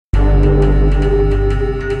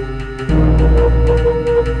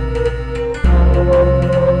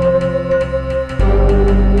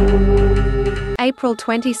April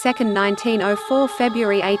 22, 1904 –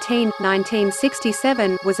 February 18,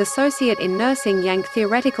 1967 was Associate in Nursing Yank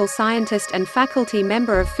theoretical scientist and faculty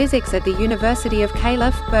member of physics at the University of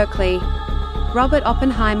Calif, Berkeley. Robert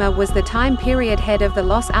Oppenheimer was the time period head of the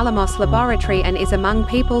Los Alamos Laboratory and is among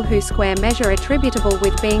people who square measure attributable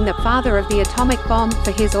with being the father of the atomic bomb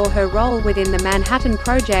for his or her role within the Manhattan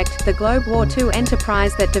Project, the Globe War II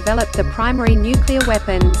enterprise that developed the primary nuclear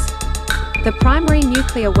weapons. The primary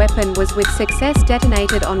nuclear weapon was with success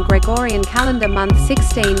detonated on Gregorian calendar month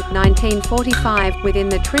 16, 1945, within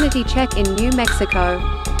the Trinity Check in New Mexico.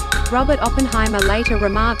 Robert Oppenheimer later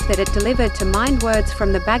remarked that it delivered to mind words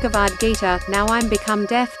from the Bhagavad Gita, "Now I'm become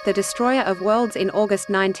death, the destroyer of worlds." In August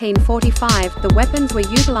 1945, the weapons were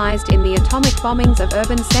utilized in the atomic bombings of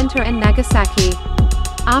Urban Center and Nagasaki.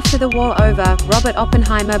 After the war over, Robert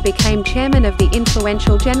Oppenheimer became chairman of the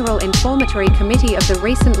influential General Informatory Committee of the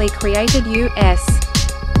recently created U.S.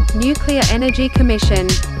 Nuclear Energy Commission.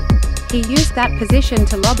 He used that position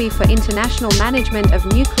to lobby for international management of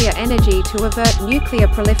nuclear energy to avert nuclear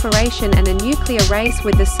proliferation and a nuclear race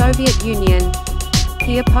with the Soviet Union.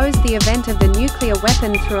 He opposed the event of the nuclear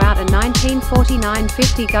weapon throughout a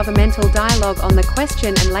 1949–50 governmental dialogue on the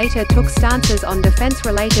question and later took stances on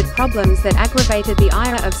defense-related problems that aggravated the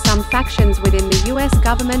ire of some factions within the U.S.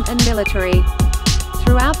 government and military.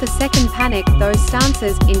 Throughout the Second Panic, those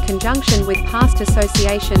stances, in conjunction with past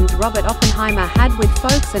associations Robert Oppenheimer had with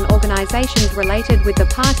folks and organizations related with the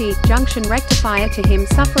party, junction rectifier to him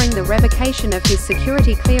suffering the revocation of his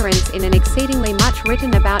security clearance in an exceedingly much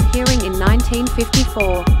written about hearing in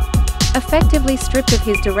 1954. Effectively stripped of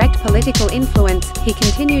his direct political influence, he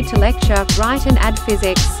continued to lecture, write and add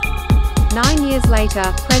physics. 9 years later,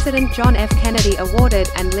 President John F. Kennedy awarded,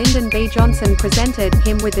 and Lyndon B. Johnson presented,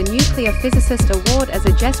 him with the Nuclear Physicist Award as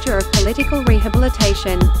a gesture of political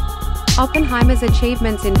rehabilitation. Oppenheimer's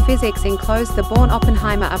achievements in physics enclosed the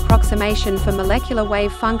Born-Oppenheimer approximation for molecular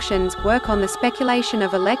wave functions, work on the speculation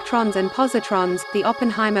of electrons and positrons, the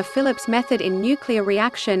Oppenheimer-Phillips method in nuclear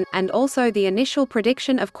reaction, and also the initial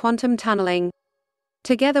prediction of quantum tunneling.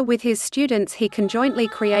 Together with his students he conjointly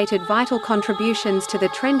created vital contributions to the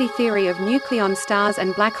trendy theory of nucleon stars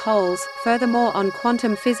and black holes, furthermore on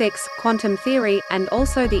quantum physics, quantum theory, and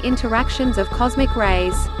also the interactions of cosmic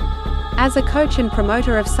rays. As a coach and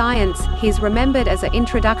promoter of science, he's remembered as an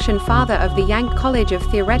introduction father of the Yank College of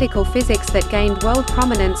Theoretical Physics that gained world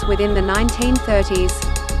prominence within the 1930s.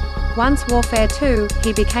 Once Warfare II,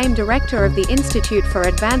 he became director of the Institute for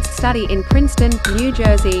Advanced Study in Princeton, New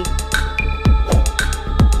Jersey.